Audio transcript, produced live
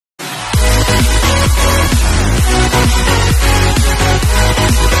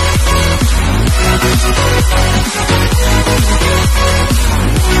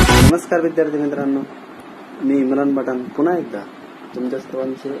नमस्कार विद्यार्थी मित्रांनो, मी इम्रान पठाण पुन्हा एकदा तुमच्या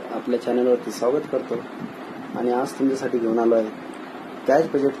सर्वांचे आपल्या चॅनलवरती स्वागत करतो आणि आज तुमच्यासाठी घेऊन आलो आहे कॅश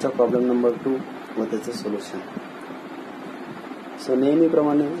बजेटचा प्रॉब्लेम नंबर 2 व त्याचे सोल्युशन. सो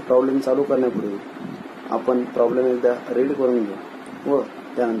नेहमीप्रमाणे प्रॉब्लेम चालू करण्यापूर्वी आपण प्रॉब्लेम एकदा रीड करून घेऊ व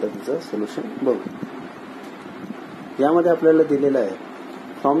त्यानंतर त्याचं सोल्युशन बघू. यामध्ये आपल्याला दिलेलं आहे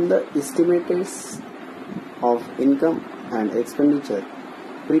from the estimates of income and expenditure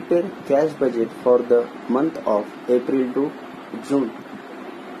prepare cash budget for the month of April to June.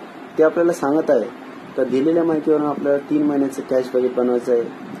 ते आपल्याला सांगत आहे तर दिलेल्या माहितीवरून आपल्याला 3 महिन्याचं कॅश बजेट बनवायचं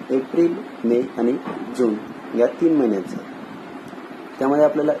आहे, एप्रिल, मे आणि जून या 3 महिन्याचं. त्यामध्ये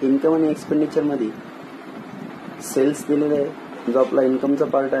आपल्याला इन्कम आणि एक्सपेंडिचर मध्ये सेल्स दिलेले आहे जो आपला इन्कमचा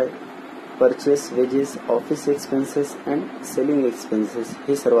पार्ट आहे, purchase, wedges, office expenses and selling expenses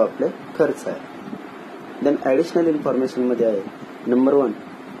हे सर्व आपले खर्च आहे. देन ॲडिशनल इन्फॉर्मेशन मध्ये आहे number 1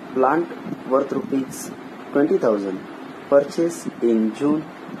 plant worth ₹20,000 purchase in June,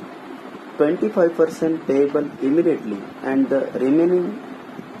 25% payable immediately and the remaining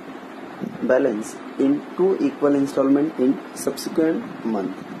balance in 2 equal installment in subsequent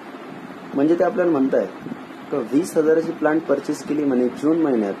month. म्हणजे ते आपल्याला म्हणताय की 20,000ची प्लांट परचेस केली म्हणे जून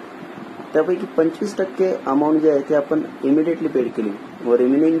महिन्यात, त्यापैकी 25% अमाऊंट जे आहे ते आपण इमिडिएटली पेड केली व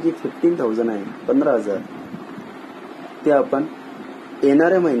रिमेनिंग जी 15,000 आहे 15,000 ते आपण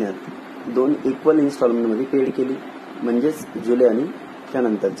येणाऱ्या महिन्यात 2 इक्वल इन्स्टॉलमेंट मध्ये पेड केली, म्हणजेच जुलै आणि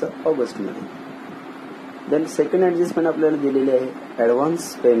त्यानंतरचा ऑगस्ट मध्ये. देन सेकंड ऍडजस्टमेंट आपल्याला दिलेली आहे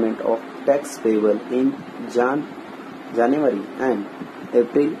advance payment of tax payable in January and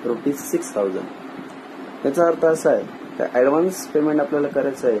April ₹6,000. याचा अर्थ असा आहे की ऍडव्हान्स पेमेंट आपल्याला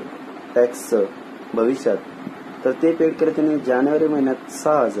करायचं आहे टॅक्सचं भविष्यात, तर ते पेड केलं त्याने जानेवारी महिन्यात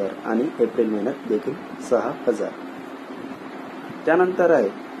 6,000 आणि एप्रिल महिन्यात देखील 6,000. त्यानंतर आहे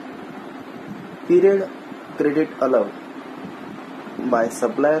period credit allow by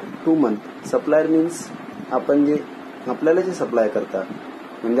supplier 2 month. Supplier means आपण जे आपल्याला जे सप्लाय करतात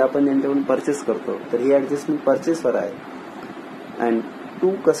म्हणजे आपण त्यांच्याकडून परचेस करतो, तर ही ऍडजस्टमेंट परचेसवर आहे. अँड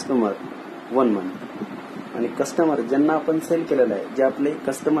टू कस्टमर 1 मंथ आणि कस्टमर ज्यांना आपण सेल केलेलं आहे जे आपले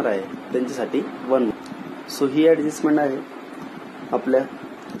कस्टमर आहे त्यांच्यासाठी 1 मंथ. सो ही ऍडजस्टमेंट आहे आपल्या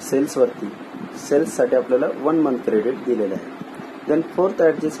सेल्सवरती. सेल्ससाठी आपल्याला 1 मंथ क्रेडिट दिलेलं आहे. देन फोर्थ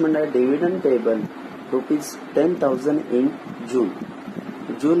ऍडजस्टमेंट आहे डिव्हिडंड पेएबल ₹10,000 इन जून.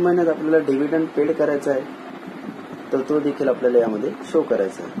 जून महिन्यात आपल्याला डिव्हिडंड पेड करायचा आहे, तर तो देखील आपल्याला यामध्ये शो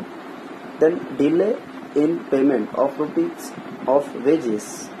करायचा आहे. Then delay in payment of wedges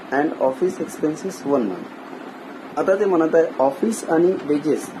and office expenses 1 month. आता ते म्हणत आहे ऑफिस आणि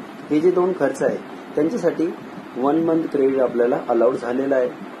वेजेस हे जे 2 खर्च आहे त्यांच्यासाठी 1 मंथ क्रेडिट आपल्याला अलाउड झालेला आहे.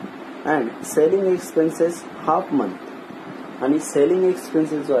 And selling expenses half month आणि सेलिंग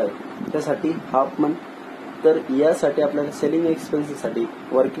एक्सपेन्सेस जो आहे त्यासाठी हाफ मंथ. तर यासाठी आपल्याला सेलिंग एक्सपेन्सेससाठी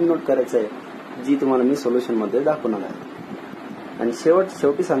वर्किंग नोट करायचं आहे जी तुम्हाला मी सोल्युशन मध्ये दाखवणार आहे. आणि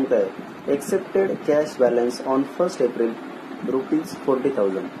शेवटी सांगताय accepted cash balance on 1 April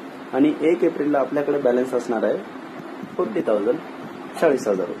 ₹40,000 आणि 1 एप्रिलला आपल्याकडे बॅलन्स असणार आहे 40,000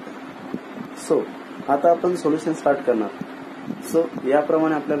 40,000 रुपये. सो आता आपण सोल्युशन स्टार्ट करणार. सो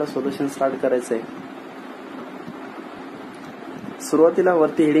याप्रमाणे आपल्याला सोल्युशन स्टार्ट करायचं आहे. सुरुवातीला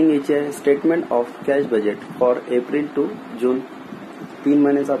वरती हेडिंग घ्यायची आहे statement of cash budget for April to June. 3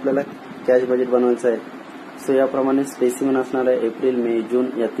 महिन्याचं आपल्याला कॅश बजेट बनवायचं आहे. सो याप्रमाणे स्पेसिमन असणार आहे एप्रिल, मे, जून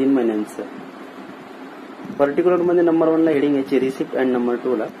या 3 महिन्यांचं. पर्टिक्युलर मध्ये नंबर 1 ला हेडिंग घ्यायची रिसिप्ट अँड नंबर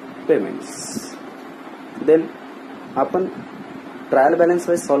 2 ला पेमेंट्स. देन आपण ट्रायल बॅलन्स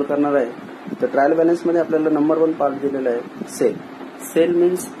वाईज सॉल्व्ह करणार आहे. तर ट्रायल बॅलन्स मध्ये आपल्याला नंबर 1 पार्ट दिलेला आहे सेल. सेल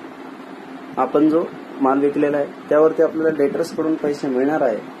मीन्स आपण जो माल विकलेला आहे त्यावरती आपल्याला डेटर्स कडून पैसे मिळणार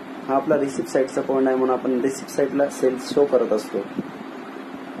आहे. हा आपला रिसिप्ट साईडचा पॉईंट आहे म्हणून आपण रिसिप्ट साईडला सेल्स शो करत असतो.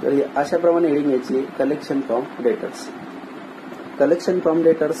 तर अशा प्रमाणे हेडिंग घ्यायची collection from debtors. Collection from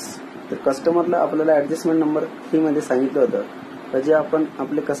debtors तर कस्टमरला आपल्याला ऍडजस्टमेंट नंबर 3 मध्ये सांगितलं होतं तर जे आपण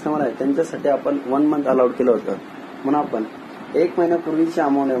आपले कस्टमर आहे त्यांच्यासाठी आपण 1 मंथ अलाउड केलं होतं म्हणून आपण 1 महिन्यापूर्वीच्या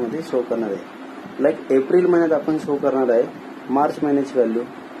अमाऊंट यामध्ये शो करणार आहे. लाईक एप्रिल महिन्यात आपण शो करणार आहे मार्च महिन्याची व्हॅल्यू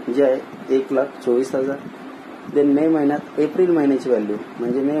जी आहे 1,24,000. देन मे महिन्यात एप्रिल महिन्याची व्हॅल्यू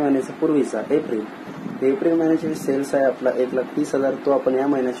म्हणजे मे महिन्याचा पूर्वीचा एप्रिल महिन्याची सेल्स आहे आपला 1,30,000 तो आपण या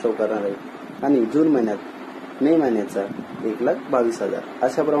महिन्यात शो करणार आहे. आणि जून महिन्यात मे महिन्याचा 1,22,000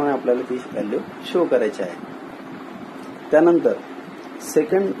 अशा प्रमाणे आपल्याला ती व्हॅल्यू शो करायची आहे. त्यानंतर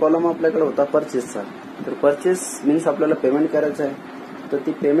सेकंड कॉलम आपल्याकडे होता परचेसचा. तर परचेस मीन्स आपल्याला पेमेंट करायचं आहे, तर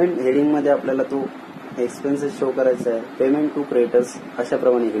ती पेमेंट हेडिंग मध्ये आपल्याला तो एक्सपेन्सेस शो करायचा आहे. पेमेंट टू क्रेडिटर्स अशा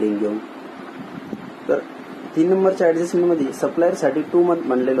प्रमाणे हेडिंग घेऊन. तर 3 नंबरच्या ऍडजस्टमेंट मध्ये सप्लायर साठी 2 मंथ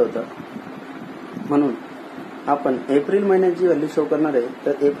म्हणलेलं होतं म्हणून आपण एप्रिल महिन्यात जी व्हॅल्यू शो करणार आहे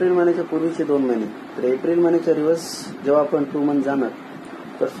तर एप्रिल महिन्याच्या पूर्वीचे 2 महिने, तर एप्रिल महिन्याच्या रिव्हर्स जेव्हा आपण 2 मंथ जाणार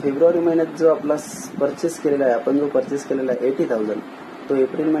तर फेब्रुवारी महिन्यात जो आपला परचेस केलेला आहे, आपण जो परचेस केलेला आहे 80,000 तो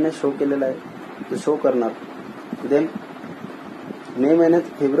एप्रिल महिन्यात शो केलेला आहे, तो शो करणार. देन मे महिन्यात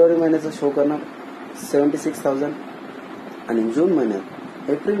फेब्रुवारी महिन्याचा शो करणार 76,000 आणि जून महिन्यात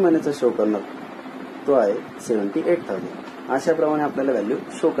एप्रिल महिन्याचा शो करणार तो आहे 78,000. अशाप्रमाणे आपल्याला व्हॅल्यू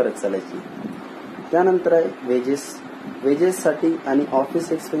शो करत चालायची. त्यानंतर आहे वेजेस साठी आणि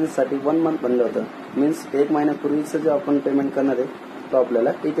ऑफिस एक्सपेन्स साठी 1 मंथ बनलं होतं. मीन्स 1 महिन्यापूर्वीचं जो आपण पेमेंट करणार आहे तो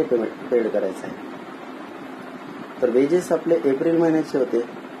आपल्याला इथे पेड करायचा आहे. तर वेजेस आपले एप्रिल महिन्याचे होते.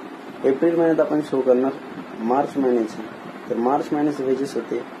 एप्रिल महिन्यात आपण शो करणार मार्च महिन्याचे. तर मार्च महिन्याचे वेजेस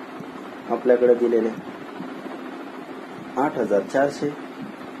होते आपल्याकडे दिलेले 8,400.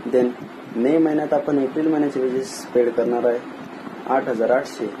 देन मे महिन्यात आपण एप्रिल महिन्याचे वेजेस पेड करणार आहे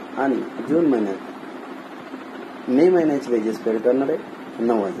 8,800 आणि जून महिन्यात मे महिन्याचे वेजेस पेड करणार आहे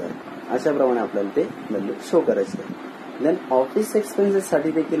 9,000. अशाप्रमाणे आपल्याला ते व्हॅल्यू शो करायचे आहे. देन ऑफिस एक्सपेन्सेस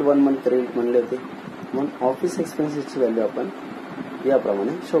साठी देखील 1 मंथ क्रेडिट म्हणले होते, म्हणून ऑफिस एक्सपेन्सेसची व्हॅल्यू आपण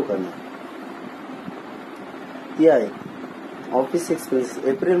याप्रमाणे शो करणार. ती आहे ऑफिस एक्सपेन्सेस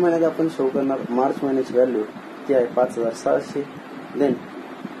एप्रिल महिन्यात आपण शो करणार मार्च महिन्याची व्हॅल्यू ती आहे 5,700. देन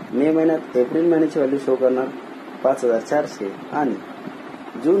मे महिन्यात एप्रिल महिन्याची व्हॅल्यू शो करणार 5,400 आणि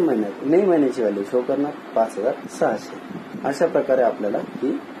जून महिन्यात मे महिन्याची व्हॅल्यू शो करणार 5,600. अशा प्रकारे आपल्याला ही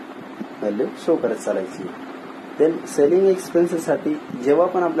व्हॅल्यू शो करत चालायची. देन सेलिंग एक्सपेन्सेस साठी जेव्हा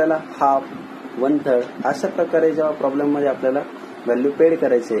पण आपल्याला हाफ 1/3 अशा प्रकारे जेव्हा प्रॉब्लेम मध्ये आपल्याला व्हॅल्यू पेड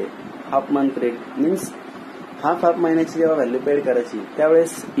करायचे, half month credit means half महिन्याची जेव्हा व्हॅल्यू पेड करायची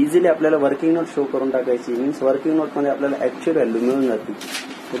त्यावेळेस इझिली आपल्याला वर्किंग नोट शो करून टाकायची. मीन्स वर्किंग नोट मध्ये आपल्याला ऍक्च्युअल व्हॅल्यू मिळून जाते.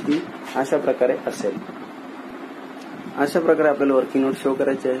 तर ती अशा प्रकारे असेल. अशा प्रकारे आपल्याला वर्किंग नोट शो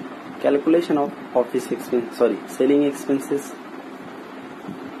करायचे आहे. Calculation of office expense selling expenses,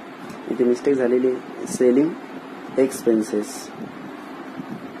 इथे मिस्टेक झालेली आहे. सेलिंग एक्सपेन्सेस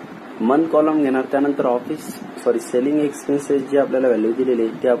मंथ कॉलम घेणार, त्यानंतर सेलिंग एक्सपेन्सेस जे आपल्याला व्हॅल्यू दिलेली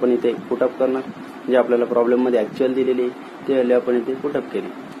आहे ते आपण इथे पुटअप करणार. जे आपल्याला प्रॉब्लेम मध्ये ऍक्च्युअल दिलेली आहे ते व्हॅल्यू आपण इथे पुटअप केली.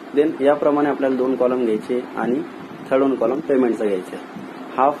 देन याप्रमाणे आपल्याला 2 कॉलम घ्यायचे आणि थर्ड 1 कॉलम पेमेंटचा घ्यायचा आहे.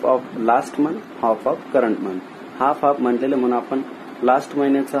 Half of last month, half of current month. Half म्हटलेलं म्हणून आपण लास्ट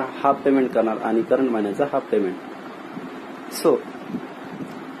महिन्याचा हाफ पेमेंट करणार आणि करंट महिन्याचा हाफ पेमेंट. सो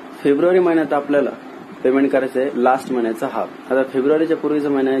फेब्रुवारी महिन्यात आपल्याला पेमेंट करायचं आहे लास्ट महिन्याचा हाफ. आता फेब्रुवारीच्या पूर्वीचा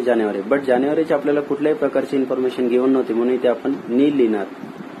महिना आहे जानेवारी, बट जानेवारीची आपल्याला कुठल्याही प्रकारची इन्फॉर्मेशन घेऊन नव्हती म्हणून इथे आपण नील लिहिणार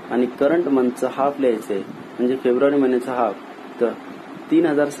आणि करंट मंथचा हाफ लिहायचं आहे. म्हणजे फेब्रुवारी महिन्याचा हाफ तर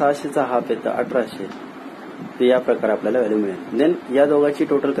 3,600चा हाफ येतं 1,800. तर या प्रकारे आपल्याला व्हॅल्यू मिळेल. देन या दोघांची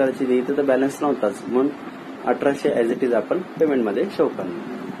टोटल करायची इथे तर बॅलन्स नव्हताच म्हणून 1,800 ऍज इट इज आपण पेमेंटमध्ये शो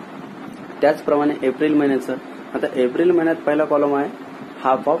करणार. त्याचप्रमाणे एप्रिल महिन्याचं, आता एप्रिल महिन्यात पहिला कॉलम आहे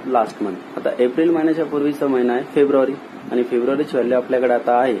हाफ ऑफ लास्ट मंथ. आता एप्रिल महिन्याच्या पूर्वीचा महिना आहे फेब्रुवारी आणि फेब्रुवारीची व्हॅल्यू आपल्याकडे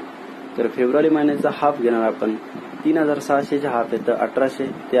आता आहे. तर फेब्रुवारी महिन्याचा हाफ घेणार आपण 3,600चे हाफ येतं 1,800.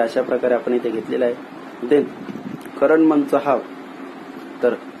 ते अशा प्रकारे आपण इथे घेतलेलं आहे. देन करंट मंथचा हाफ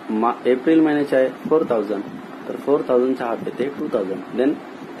तर एप्रिल महिन्याचे आहे 4,000 तर 4,000चा हाफ येते 2,000. देन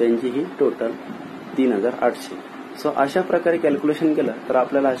त्यांची ही टोटल 3,800. सो अशा प्रकारे कॅल्क्युलेशन केलं तर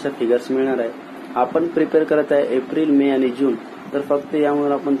आपल्याला अशा फिगर्स मिळणार आहे. आपण प्रिपेअर करत आहे एप्रिल, मे आणि जून, तर फक्त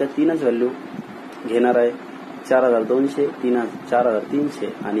यामुळे आपण त्या 3च व्हॅल्यू घेणार आहे. 4,200, 4,300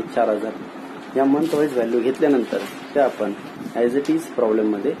 आणि 4,000 या मंथ वाईज व्हॅल्यू घेतल्यानंतर त्या आपण ऍज इट इज प्रॉब्लेम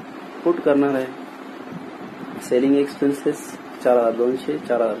मध्ये पुट करणार आहे. सेलिंग एक्सपेन्सेस 4,200,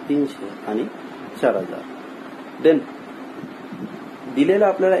 4,300 आणि 4,000. देन दिलेला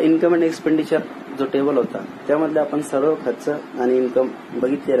आपल्याला इन्कम अँड एक्सपेंडिचर जो टेबल होता त्यामधले आपण सर्व खर्च आणि इन्कम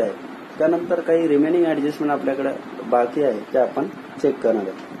बघितलेला आहे. त्यानंतर काही रिमेनिंग ऍडजस्टमेंट आपल्याकडे बाकी आहे ते आपण चेक करणार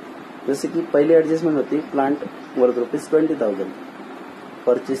आहे. जसे की पहिली ऍडजस्टमेंट होती प्लांट वर्थ ₹20,000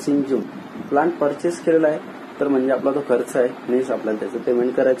 परचेसिंग जून. प्लांट परचेस केलेला आहे तर म्हणजे आपला तो खर्च आहे मीन्स आपल्याला त्याचं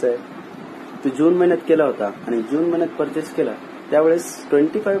पेमेंट करायचं आहे. तो जून महिन्यात केला होता आणि जून महिन्यात परचेस केला त्यावेळेस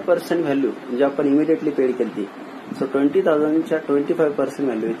 25% व्हॅल्यू म्हणजे आपण इमिडिएटली पेड केली. सो 20,000च्या 25%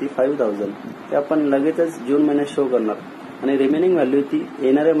 व्हॅल्यू होती 5,000. ते आपण लगेचच जून महिन्यात शो करणार आणि रिमेनिंग व्हॅल्यू ती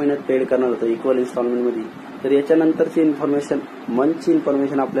येणाऱ्या महिन्यात पेड करणार होतं इक्वल इन्स्टॉलमेंट मध्ये. तर याच्यानंतरची इन्फॉर्मेशन मंथची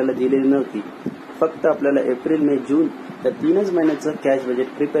इन्फॉर्मेशन आपल्याला दिलेली नव्हती. फक्त आपल्याला एप्रिल, मे, जून या 3च महिन्याचं कॅश बजेट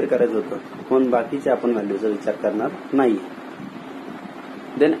प्रिपेअर करायचं होतं म्हणून बाकीचे आपण व्हॅल्यूचा विचार करणार नाही.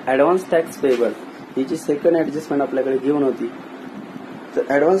 देन ऍडव्हान्स टॅक्स पेबल हिची सेकंड ऍडजस्टमेंट आपल्याकडे घेऊन होती. तर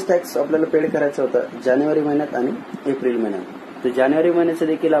ऍडव्हान्स टॅक्स आपल्याला पेड करायचा होता जानेवारी महिन्यात आणि एप्रिल महिन्यात. तर जानेवारी महिन्याचं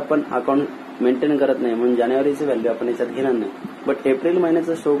देखील आपण अकाउंट मेंटेन करत नाही म्हणून जानेवारीची व्हॅल्यू आपण याच्यात घेणार नाही. बट एप्रिल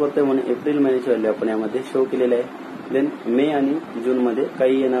महिन्याचं शो करतोय म्हणून एप्रिल महिन्याची व्हॅल्यू आपण यामध्ये शो केलेली आहे. देन मे आणि जून मध्ये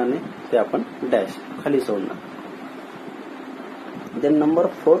काही येणार नाही, ते आपण डॅश खाली सोडणार. देन नंबर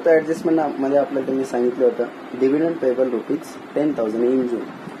 4th ऍडजस्टमेंट मध्ये आपल्याला त्यांनी सांगितलं होतं dividend payable ₹10,000 in June.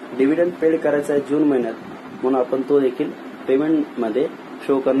 Dividend paid करायचा आहे जून महिन्यात, म्हणून आपण तो देखील पेमेंट मध्ये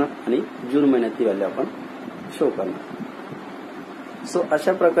शो करणार आणि जून महिन्यात ती व्हॅल्यू आपण शो करणार. सो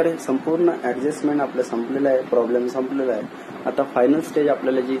अशा प्रकारे संपूर्ण ऍडजस्टमेंट आपलं संपलेलं आहे, प्रॉब्लेम संपलेला आहे. आता फायनल स्टेज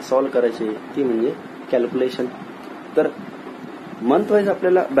आपल्याला जी सॉल्व्ह करायची आहे ती म्हणजे कॅल्क्युलेशन. तर मंथ वाईज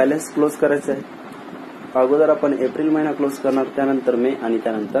आपल्याला बॅलन्स क्लोज करायचा आहे. अगोदर आपण एप्रिल महिना क्लोज करणार, त्यानंतर मे आणि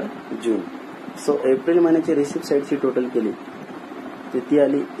त्यानंतर जून. सो एप्रिल महिन्याची रिसिप्ट साईडची टोटल केली तर ती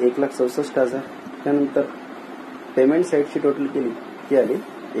आली 1,64,000. त्यानंतर पेमेंट साईडची टोटल केली ती आली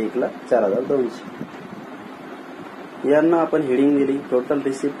 1,04,200. यांना आपण हेडिंग दिली total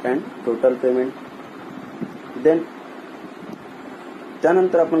receipt and total payment. Then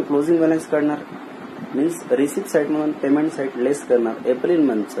त्यानंतर आपण क्लोजिंग बॅलन्स काढणार, मीन्स रिसिप्ट साईड म्हणून पेमेंट साईड लेस करणार एप्रिल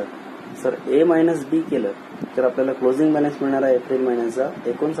मंथचं. सर ए मायनस बी केलं तर आपल्याला क्लोजिंग बॅलन्स मिळणार आहे एप्रिल महिन्याचा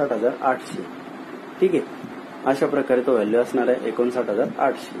 59,800. ठीक आहे, अशा प्रकारे तो व्हॅल्यू असणार आहे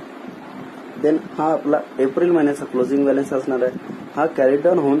 59,800. देन हा आपला एप्रिल महिन्याचा क्लोजिंग बॅलन्स असणार आहे. हा कॅरी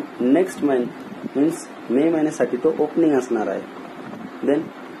डाऊन होऊन नेक्स्ट मंथ मीन्स मे महिन्यासाठी तो ओपनिंग असणार आहे. देन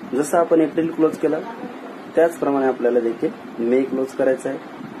जसं आपण एप्रिल क्लोज केला त्याचप्रमाणे आपल्याला देखील मे क्लोज करायचं आहे.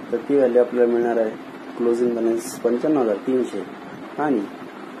 तर ती व्हॅल्यू आपल्याला मिळणार आहे क्लोजिंग बॅलन्स 95,300 आणि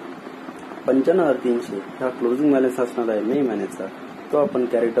 95,300 हा क्लोजिंग बॅलन्स असणार आहे मे महिन्याचा. तो आपण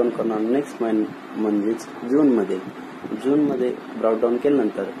कॅरी डाऊन करणार नेक्स्ट मंथ म्हणजेच जूनमध्ये. जूनमध्ये ब्राउट डाऊन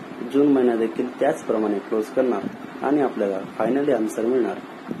केल्यानंतर जून महिना देखील त्याचप्रमाणे क्लोज करणार आणि आपल्याला फायनली आन्सर मिळणार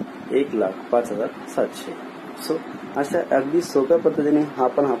 1,05,700. सो अशा अगदी सोप्या पद्धतीने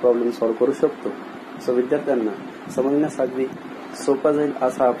आपण हा प्रॉब्लेम सॉल्व्ह करू शकतो. सो विद्यार्थ्यांना समजण्यास अगदी सोपा जाईल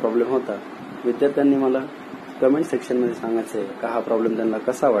असा हा प्रॉब्लेम होता. विद्यार्थ्यांनी मला कमेंट सेक्शनमध्ये सांगायचं आहे का हा प्रॉब्लेम त्यांना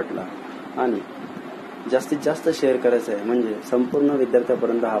कसा वाटला आणि जास्तीत जास्त शेअर करायचं आहे, म्हणजे संपूर्ण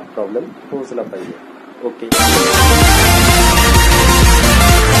विद्यार्थ्यापर्यंत हा प्रॉब्लेम पोहोचला पाहिजे. ओके.